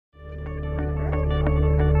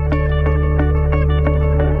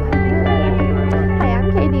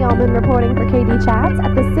Allman reporting for KD Chats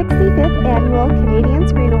at the 65th Annual Canadian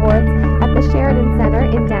Screen Awards at the Sheridan Centre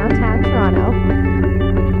in downtown Toronto.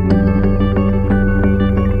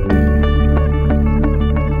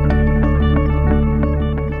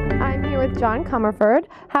 Jon Comerford.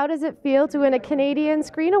 How does it feel to win a Canadian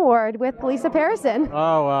Screen Award with Lisa Parasyn?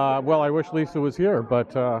 Well, I wish Lisa was here,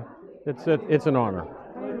 but it's an honor,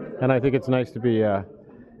 and I think it's nice to be.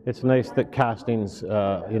 It's nice that casting's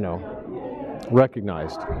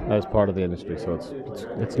recognized as part of the industry. So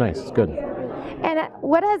it's nice. It's good. And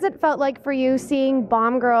what has it felt like for you seeing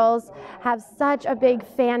Bomb Girls have such a big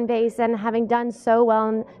fan base and having done so well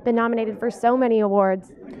and been nominated for so many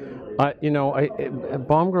awards?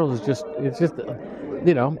 Bomb Girls is just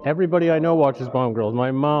everybody I know watches Bomb Girls. My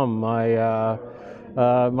mom, my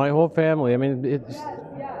whole family. I mean,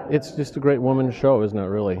 it's just a great woman's show, isn't it?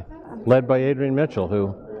 Really, led by Adrienne Mitchell,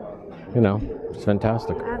 who, it's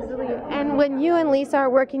fantastic. Absolutely. And when you and Lisa are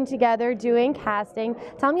working together doing casting,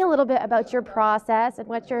 tell me a little bit about your process and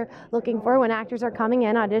what you're looking for when actors are coming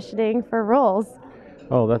in auditioning for roles.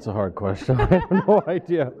 Oh, that's a hard question. I have no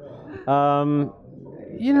idea.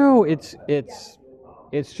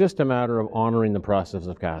 It's just a matter of honoring the process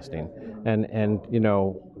of casting, and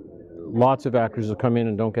lots of actors who come in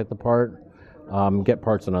and don't get the part, get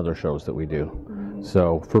parts in other shows that we do. Mm-hmm.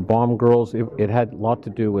 So for Bomb Girls, it had a lot to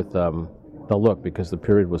do with the look, because the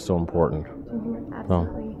period was so important. Mm-hmm.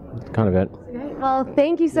 Absolutely. So that's kind of it. Great. Well,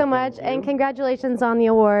 thank you so much, and congratulations on the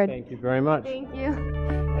award. Thank you very much. Thank you.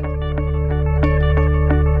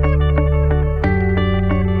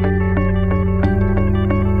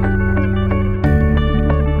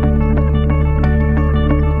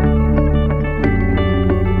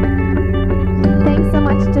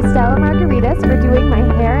 Stella Margaritis for doing my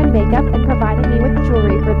hair and makeup and